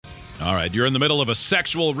All right, you're in the middle of a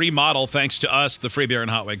sexual remodel thanks to us, the Free Beer and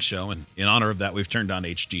Hot Wings show. And in honor of that, we've turned on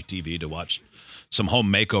HGTV to watch some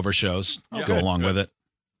home makeover shows. Go along with it.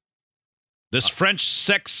 This French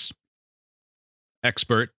sex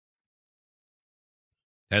expert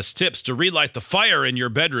has tips to relight the fire in your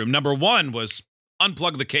bedroom. Number one was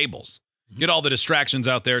unplug the cables. Get all the distractions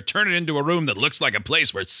out there. Turn it into a room that looks like a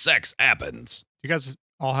place where sex happens. Do you guys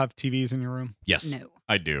all have TVs in your room? Yes. No.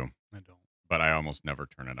 I do. I don't. But I almost never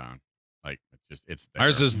turn it on. Like, it's there.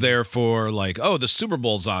 Ours is there for like, oh, the Super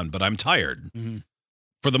Bowl's on, but I'm tired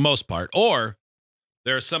for the most part. Or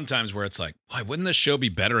there are some times where it's like, why wouldn't this show be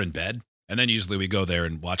better in bed? And then usually we go there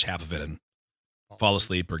and watch half of it and fall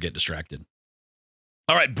asleep or get distracted.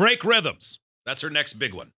 All right, break rhythms. That's her next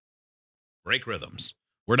big one. Break rhythms.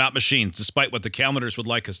 We're not machines, despite what the calendars would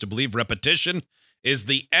like us to believe. Repetition is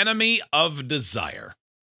the enemy of desire.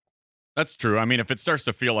 That's true. I mean, if it starts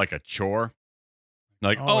to feel like a chore,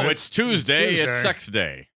 like, it's Tuesday. Tuesday, it's sex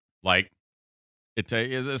day. Like,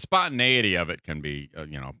 the spontaneity of it can be,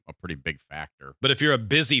 a pretty big factor. But if you're a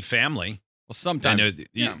busy family, Well, sometimes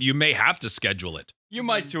you may have to schedule it. You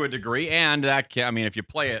might to a degree, and if you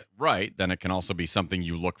play it right, then it can also be something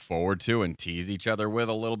you look forward to and tease each other with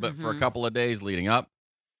a little bit for a couple of days leading up.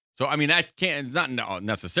 So, I mean, it's not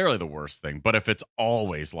necessarily the worst thing, but if it's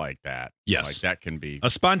always like that, yes, like that can be. A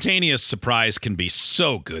spontaneous surprise can be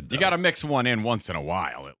so good, though. You got to mix one in once in a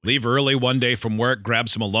while. Leave early one day from work, grab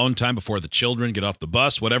some alone time before the children get off the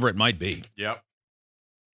bus, whatever it might be. Yep.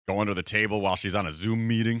 Go under the table while she's on a Zoom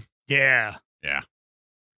meeting. Yeah. Yeah.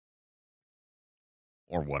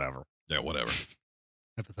 Or whatever. Yeah, whatever.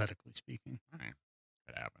 Hypothetically speaking.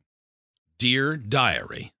 Could happen. Dear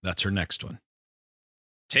Diary. That's her next one.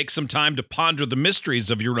 Take some time to ponder the mysteries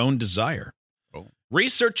of your own desire. Oh.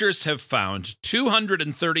 Researchers have found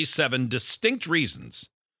 237 distinct reasons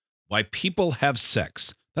why people have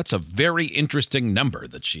sex. That's a very interesting number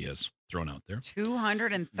that she has thrown out there.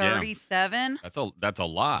 237? Yeah. That's a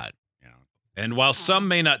lot. And while some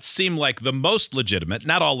may not seem like the most legitimate,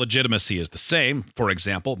 not all legitimacy is the same. For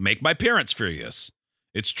example, make my parents furious.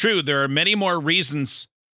 It's true, there are many more reasons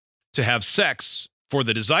to have sex for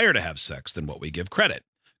the desire to have sex than what we give credit.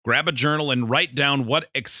 Grab a journal and write down what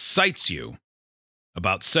excites you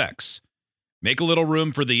about sex. Make a little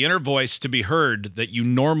room for the inner voice to be heard that you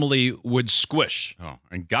normally would squish. Oh,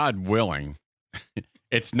 and God willing,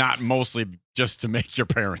 it's not mostly just to make your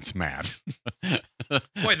parents mad.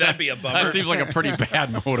 Boy, that'd be a bummer. That seems like a pretty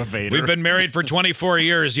bad motivator. We've been married for 24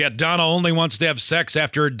 years, yet Donna only wants to have sex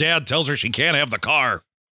after her dad tells her she can't have the car.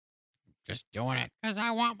 Just doing it because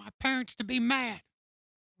I want my parents to be mad.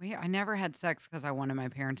 Wait, I never had sex because I wanted my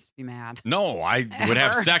parents to be mad. No, I would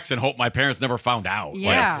have sex and hope my parents never found out.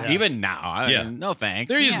 Yeah. Like, even now, no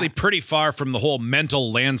thanks. They're usually pretty far from the whole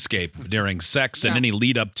mental landscape during sex and any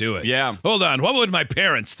lead up to it. Yeah. Hold on, what would my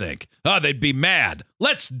parents think? Oh, they'd be mad.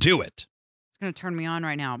 Let's do it. It's going to turn me on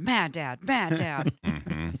right now. Mad dad, mad dad.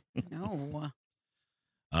 No.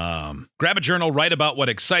 Grab a journal, write about what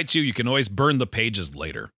excites you. You can always burn the pages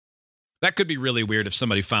later. That could be really weird if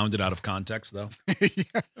somebody found it out of context, though.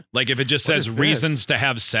 Yeah. Like if it just says reasons to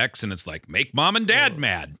have sex, and it's like, make mom and dad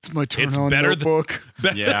mad. It's my turn It's on better notebook.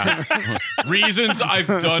 Yeah. Reasons I've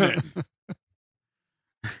done it.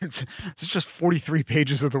 It's just 43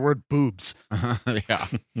 pages of the word boobs. Yeah.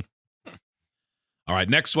 All right,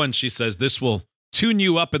 next one, she says, this will tune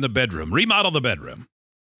you up in the bedroom. Remodel the bedroom.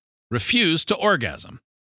 Refuse to orgasm.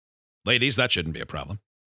 Ladies, that shouldn't be a problem.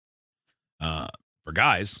 For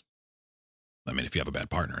guys, I mean, if you have a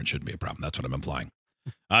bad partner, it shouldn't be a problem. That's what I'm implying.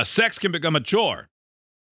 Sex can become a chore.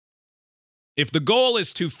 If the goal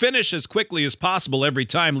is to finish as quickly as possible every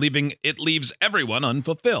time, it leaves everyone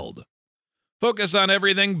unfulfilled. Focus on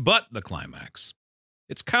everything but the climax.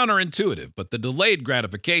 It's counterintuitive, but the delayed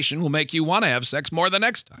gratification will make you want to have sex more the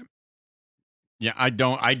next time. Yeah, I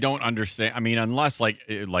don't understand. I mean, unless like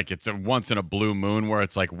it's a once in a blue moon where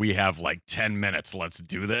it's like we have like 10 minutes, let's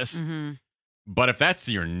do this. Mm-hmm. But if that's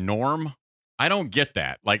your norm, I don't get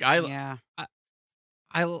that. Like I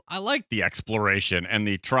like the exploration and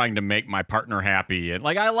the trying to make my partner happy, and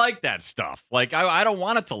like I like that stuff. Like I don't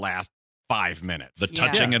want it to last 5 minutes. The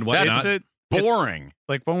touching and whatnot. That's boring.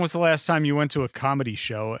 Like, when was the last time you went to a comedy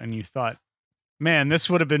show and you thought, man, this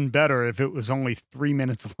would have been better if it was only 3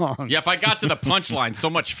 minutes long? Yeah, if I got to the punchline so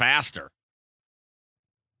much faster.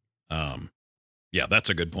 Yeah, that's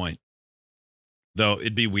a good point. Though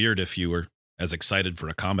it'd be weird if you were as excited for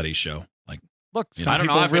a comedy show. Like, Look, You some I don't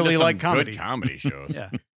know. people I've been to really some like comedy. Good comedy shows. Yeah.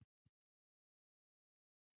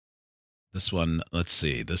 this one, let's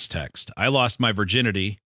see, this text. I lost my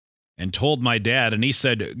virginity and told my dad, and he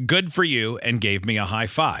said, good for you, and gave me a high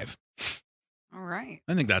five. All right.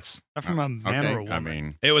 I think that's. Not from a man or a woman. I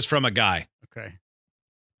mean, It was from a guy. Okay.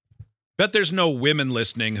 Bet there's no women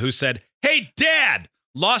listening who said, "Hey, Dad,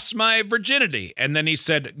 lost my virginity," and then he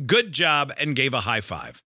said, "Good job," and gave a high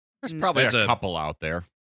five. there's probably That's a a- couple out there.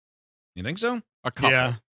 You think so? A couple.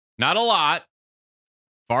 Yeah. Not a lot.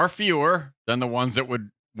 Far fewer than the ones that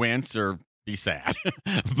would wince or be sad.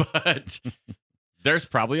 But there's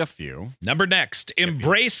probably a few. Number next,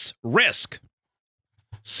 embrace risk.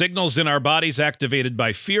 Signals in our bodies activated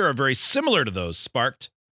by fear are very similar to those sparked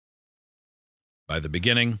by the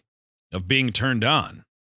beginning of being turned on.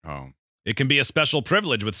 Oh. It can be a special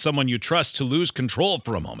privilege with someone you trust to lose control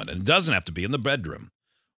for a moment, and it doesn't have to be in the bedroom.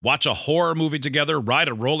 Watch a horror movie together, ride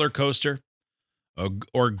a roller coaster,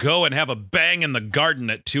 or go and have a bang in the garden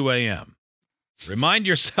at 2 a.m. Remind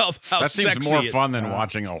yourself how That seems sexy more it- fun than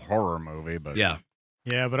watching a horror movie, but Yeah.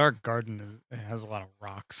 Yeah, but our garden has a lot of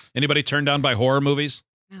rocks. Anybody turned on by horror movies?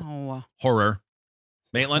 No. Horror.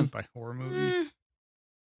 Maitland? By horror movies.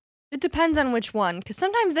 It depends on which one, because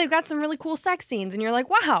sometimes they've got some really cool sex scenes, and you're like,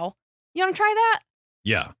 wow, you want to try that?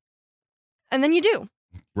 Yeah. And then you do.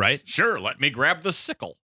 Right? sure, let me grab the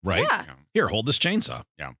sickle. Right? Yeah. Here, hold this chainsaw.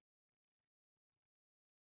 Yeah.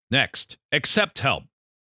 Next, accept help.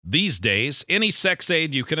 These days, any sex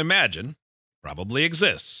aid you can imagine probably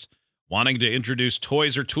exists. Wanting to introduce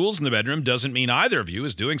toys or tools in the bedroom doesn't mean either of you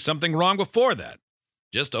is doing something wrong before that.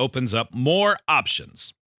 Just opens up more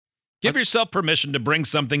options. Give yourself permission to bring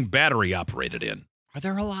something battery operated in. Are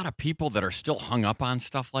there a lot of people that are still hung up on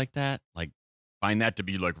stuff like that? Like, find that to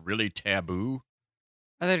be like really taboo?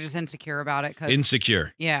 Or they're just insecure about it.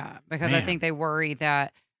 Insecure. Yeah, because I Man. think they worry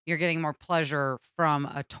that you're getting more pleasure from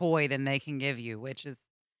a toy than they can give you, which is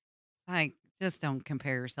like, just don't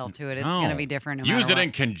compare yourself to it. It's going No. to be different. No Use matter it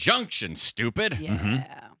in conjunction, stupid. what. Yeah.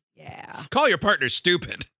 Mhm. Yeah. Call your partner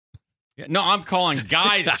stupid. Yeah, no, I'm calling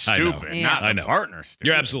guys I know. stupid, Yeah. not I the know. partner stupid.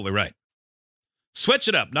 You're absolutely right. Switch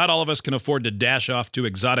it up. Not all of us can afford to dash off to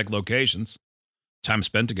exotic locations. Time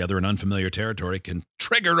spent together in unfamiliar territory can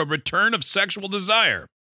trigger a return of sexual desire.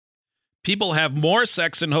 People have more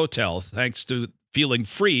sex in hotels thanks to feeling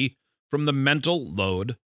free from the mental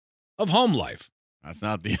load of home life. That's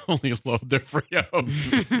not the only load they're free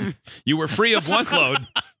of. You were free of one load,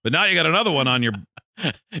 but now you got another one on your.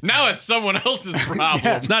 Now it's someone else's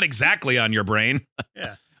problem. It's not exactly on your brain.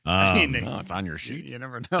 Yeah. Um, No, it's on your You, sheet. you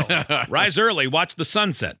never know. rise early, watch the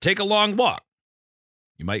sunset, take a long walk.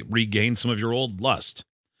 You might regain some of your old lust.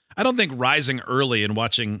 I don't think rising early and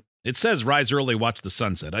watching. It says rise early, watch the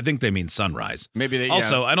sunset. I think they mean sunrise. Maybe they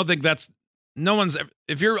Also, I don't think that's no one's.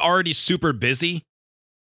 If you're already super busy,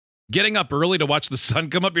 getting up early to watch the sun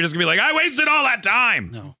come up, you're just gonna be like, I wasted all that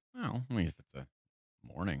time. No. Well, I mean, if it's a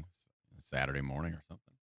morning, Saturday morning or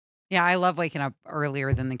something. Yeah, I love waking up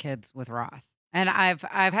earlier than the kids with Ross. And I've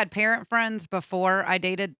had parent friends before I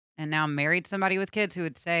dated and now married somebody with kids who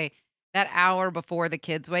would say that hour before the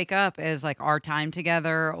kids wake up is like our time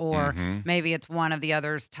together, or Mhm. maybe it's one of the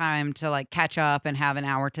other's time to like catch up and have an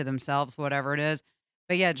hour to themselves, whatever it is.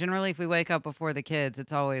 But yeah, generally if we wake up before the kids,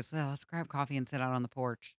 it's always, oh, let's grab coffee and sit out on the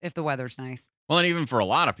porch if the weather's nice. Well, and even for a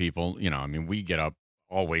lot of people, I mean, we get up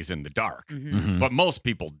always in the dark, Mm-hmm. Mhm. but most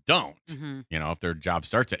people don't. Mm-hmm. If their job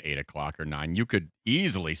starts at 8 o'clock or 9, you could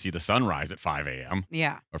easily see the sunrise at 5 a.m.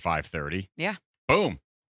 Yeah. or 5:30. Yeah. Boom.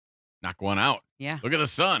 Knock one out. Yeah. Look at the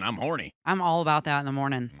sun. I'm horny. I'm all about that in the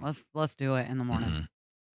morning. Mhm. Let's do it in the morning. Mhm.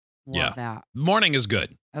 Love Yeah. that. Morning is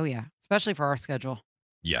good. Oh yeah. Especially for our schedule.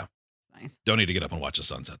 Yeah. Nice. Don't need to get up and watch the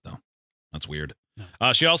sunset, though. That's weird.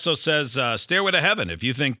 No. She also says, Stairway to Heaven. If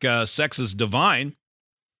you think sex is divine,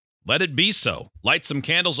 let it be so. Light some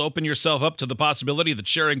candles, open yourself up to the possibility that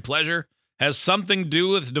sharing pleasure has something to do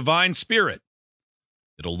with divine spirit.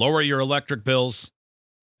 It'll lower your electric bills,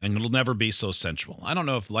 and it'll never be so sensual. I don't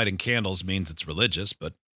know if lighting candles means it's religious,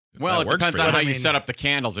 but if Well, that it works depends for on you. how I you mean- set up the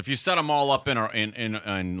candles. If you set them all up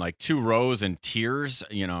in like 2 rows and tiers,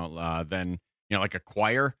 then like a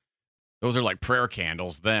choir, those are like prayer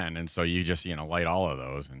candles then, and so you just light all of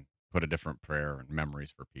those and put a different prayer and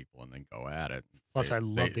memories for people, and then go at it. Plus, I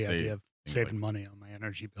love the say idea of things saving like- money on my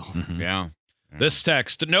energy bill. Mhm. Yeah. This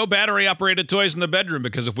text, no battery-operated toys in the bedroom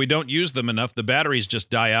because if we don't use them enough, the batteries just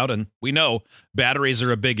die out, and we know batteries are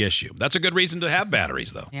a big issue. That's a good reason to have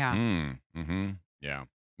batteries, though. Yeah. Mm-hmm. Yeah.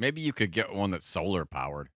 Maybe you could get one that's solar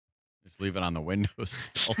powered. Just leave it on the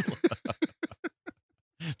windowsill.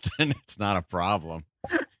 Then it's not a problem.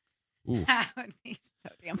 Ooh. That would be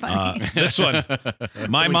so damn funny. This one,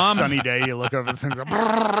 my Really mom. Sunny day, you look over the things.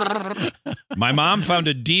 My mom found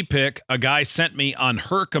a D-pic a guy sent me on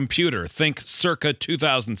her computer, think circa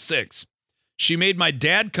 2006. She made my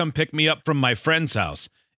dad come pick me up from my friend's house.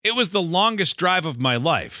 It was the longest drive of my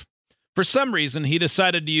life. For some reason, he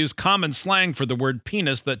decided to use common slang for the word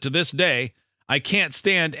penis that to this day I can't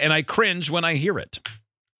stand and I cringe when I hear it.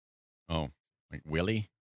 Oh, like Willie?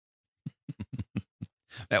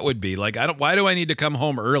 That would be like, why do I need to come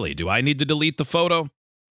home early? Do I need to delete the photo?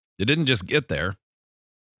 It didn't just get there.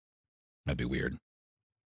 That'd be weird.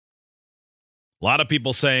 A lot of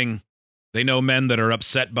people saying they know men that are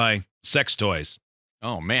upset by sex toys.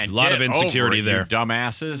 Oh, man. A lot of insecurity over it, there. You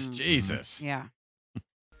dumbasses. Jesus. Yeah.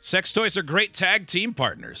 Sex toys are great tag team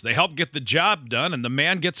partners. They help get the job done, and the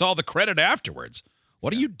man gets all the credit afterwards.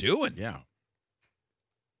 What are you doing? Yeah.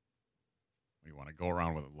 You want to go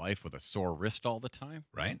around with life with a sore wrist all the time?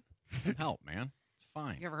 Right? Doesn't help, man. It's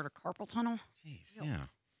fine. You ever heard of carpal tunnel? Jeez, yeah.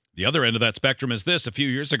 The other end of that spectrum is this. A few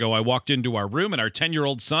years ago, I walked into our room, and our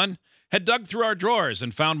 10-year-old son had dug through our drawers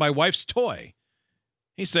and found my wife's toy.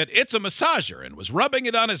 He said, "It's a massager," and was rubbing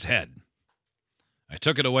it on his head. I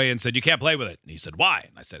took it away and said, "You can't play with it." And he said, "Why?"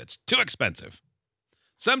 And I said, "It's too expensive."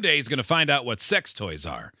 Someday he's going to find out what sex toys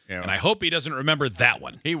are, Yeah. and I hope he doesn't remember that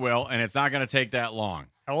one. He will, and it's not going to take that long.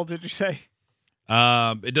 How old did you say?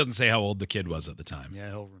 It doesn't say how old the kid was at the time. Yeah,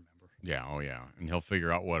 he'll remember. Yeah, oh yeah, and he'll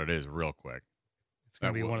figure out what it is real quick. It's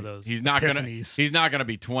gonna be one of those. He's not epiphanies. He's not gonna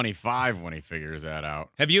be 25 when he figures that out.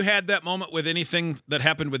 Have you had that moment with anything that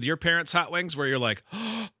happened with your parents' hot wings where you're like,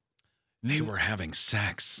 "Oh, they were having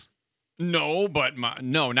sex"? No, but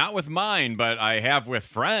no, not with mine, but I have with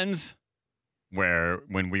friends. Where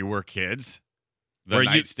when we were kids,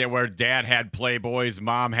 where dad had Playboys,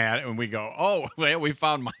 mom had it, and we go, "Oh, well, we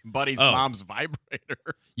found my buddy's mom's vibrator."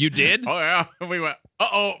 You did? Oh yeah, and we went,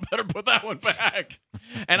 "Uh-oh, better put that one back."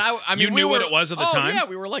 And I mean, you knew what it was at the time? Yeah,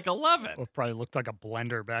 we were like 11. Well, it probably looked like a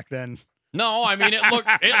blender back then. No, I mean it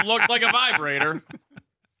looked like a vibrator.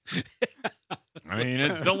 I mean,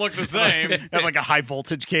 it still looked the same. It had like a high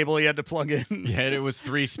voltage cable you had to plug in. Yeah, it was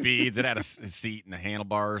 3 speeds. It had a seat and the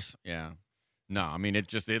handlebars. Yeah. No, I mean,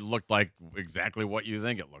 it looked like exactly what you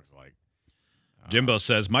think it looks like. Jimbo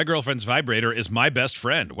says, "My girlfriend's vibrator is my best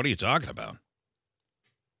friend." What are you talking about?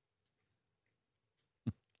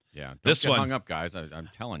 Yeah, don't This get one- hung up, guys. I'm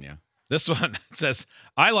telling you. This one says,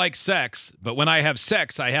 "I like sex, but when I have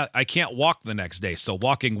sex, I can't walk the next day, so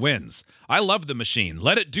walking wins. I love the machine.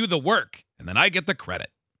 Let it do the work, and then I get the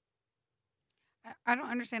credit." I don't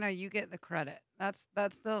understand how you get the credit. That's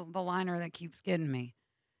the liner that keeps getting me.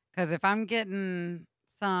 Because if I'm getting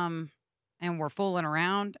some and we're fooling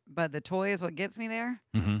around, but the toy is what gets me there,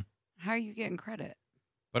 Mm-hmm. how are you getting credit?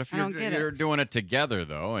 But if I don't get it. you're doing it together,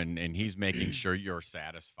 though, and he's making sure you're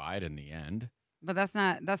satisfied in the end. But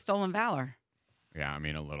that's stolen valor. Yeah, I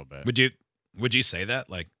mean, a little bit. Would you say that?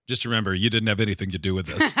 Like, just remember, you didn't have anything to do with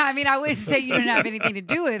this. I mean, I wouldn't say you didn't have anything to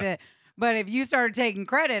do with it. But if you started taking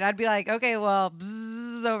credit, I'd be like, okay, well,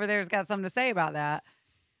 bzzz over there's got something to say about that.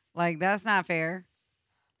 Like, that's not fair.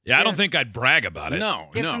 Yeah, I don't think I'd brag about it. No,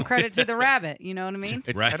 Give no. some credit to the rabbit. You know what I mean?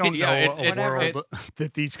 Right. I don't know Yeah, a world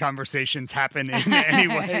that these conversations happen in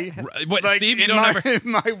anyway. What, Like, Steve? You in don't my, have in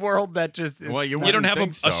my world that just Well, you you don't have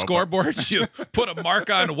think so, a but- scoreboard. You put a mark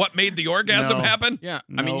on what made the orgasm No. happen. Yeah,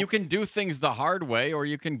 I mean, No. you can do things the hard way, or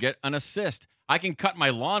you can get an assist. I can cut my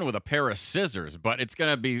lawn with a pair of scissors, but it's going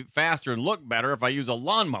to be faster and look better if I use a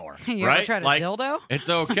lawnmower. You right? ever tried a Like, dildo? It's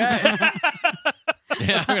okay.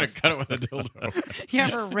 Yeah, I'm going to cut it with a dildo. You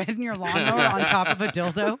ever ridden your lawnmower on top of a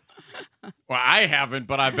dildo? Well, I haven't,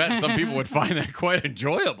 but I bet some people would find that quite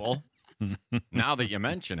enjoyable. Now that you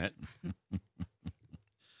mention it.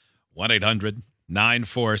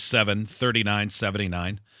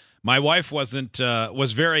 1-800-947-3979. My wife was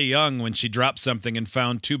very young when she dropped something and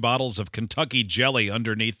found 2 bottles of Kentucky jelly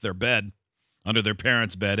underneath their bed, under their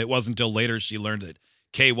parents' bed. It wasn't until later she learned that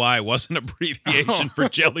KY was an abbreviation for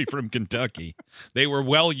jelly from Kentucky. They were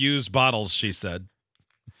well-used bottles, she said.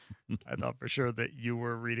 I thought for sure that you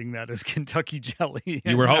were reading that as Kentucky jelly.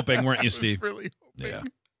 You were hoping, weren't you, I was Steve? really hoping.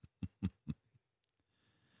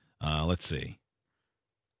 Yeah. Let's see.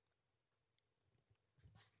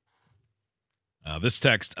 This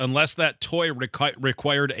text, unless that toy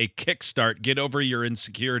required a kickstart, get over your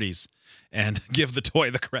insecurities and give the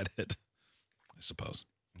toy the credit, I suppose.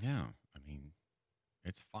 Yeah, I mean,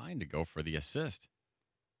 it's fine to go for the assist.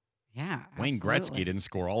 Yeah. Wayne Gretzky absolutely. didn't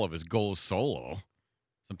score all of his goals solo.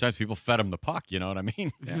 Sometimes people fed him the puck, you know what I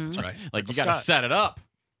mean? Yeah, Mhm. that's right. Like, Michael you got to Scott. set it up.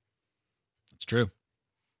 That's true.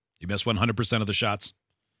 You miss 100% of the shots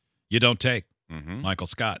you don't take. Mm-hmm. Michael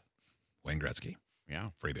Scott, Wayne Gretzky, Yeah.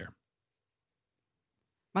 free beer.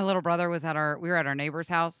 My little brother was we were at our neighbor's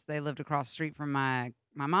house. They lived across the street from my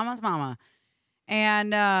mama's mama.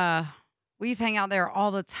 And we used to hang out there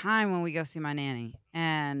all the time when we go see my nanny.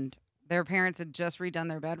 And their parents had just redone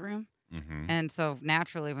their bedroom. Mm-hmm. And so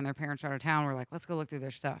naturally, when their parents are out of town, we're like, let's go look through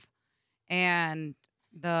their stuff. And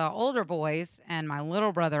the older boys and my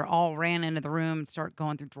little brother all ran into the room and started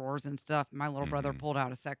going through drawers and stuff. My little brother pulled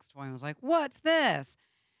out a sex toy and was like, "What's this?"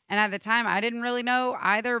 And at the time, I didn't really know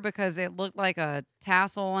either because it looked like a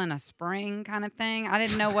tassel and a spring kind of thing. I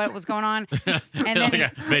didn't know what was going on. And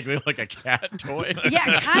then vaguely like a cat toy.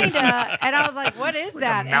 yeah, kind of. And I was like, "What is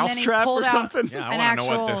that?" A mousetrap or something? Yeah, I an want to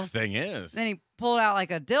know what actual- this thing is. Then he pulled out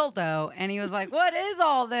like a dildo and he was like, "What is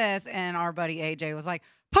all this?" And our buddy AJ was like,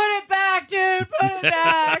 "Put it back, dude. Put it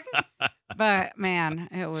back." But man,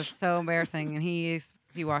 it was so embarrassing. And he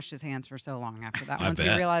washed his hands for so long after that. I Once he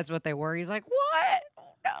bet. realized what they were, he's like, "What? Oh,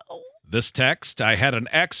 no." This text, I had an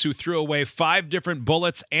ex who threw away 5 different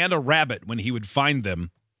bullets and a rabbit when he would find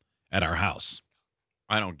them at our house.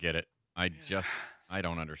 I don't get it. I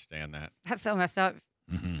don't understand that. That's so messed up.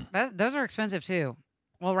 Mm-hmm. Those are expensive too.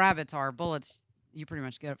 Well, rabbits are. Bullets, you pretty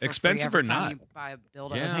much get it for Expensive free or every time not? you buy a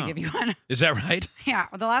dildo, Yeah. they give you one. Is that right? Yeah.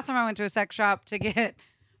 The last time I went to a sex shop to get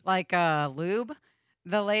like lube,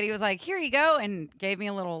 the lady was like, "Here you go," and gave me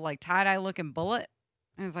a little like tie-dye looking bullet.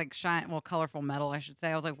 It was like colorful metal, I should say.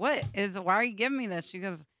 I was like, why are you giving me this? She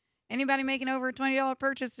goes, "Anybody making over a $20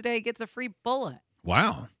 purchase today gets a free bullet."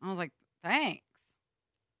 Wow. I was like, "Thanks."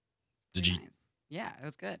 Did Pretty you? nice. Yeah, it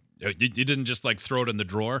was good. You didn't just like throw it in the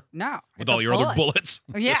drawer No. with it's a all your other bullet. bullets?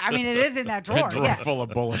 Oh, yeah, I mean, it is in that drawer. A drawer yes. full of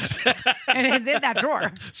bullets. It is in that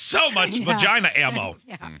drawer. So much Yeah. vagina ammo.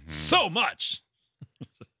 Yeah. So much.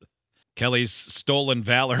 Kelly's stolen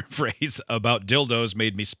valor phrase about dildos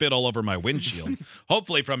made me spit all over my windshield.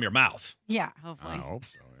 Hopefully from your mouth. Yeah, hopefully. I hope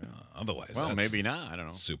so. Yeah. Otherwise, Well, that's maybe not. I don't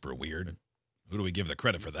know. super weird. Who do we give the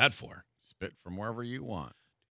credit for that for? Spit from wherever you want.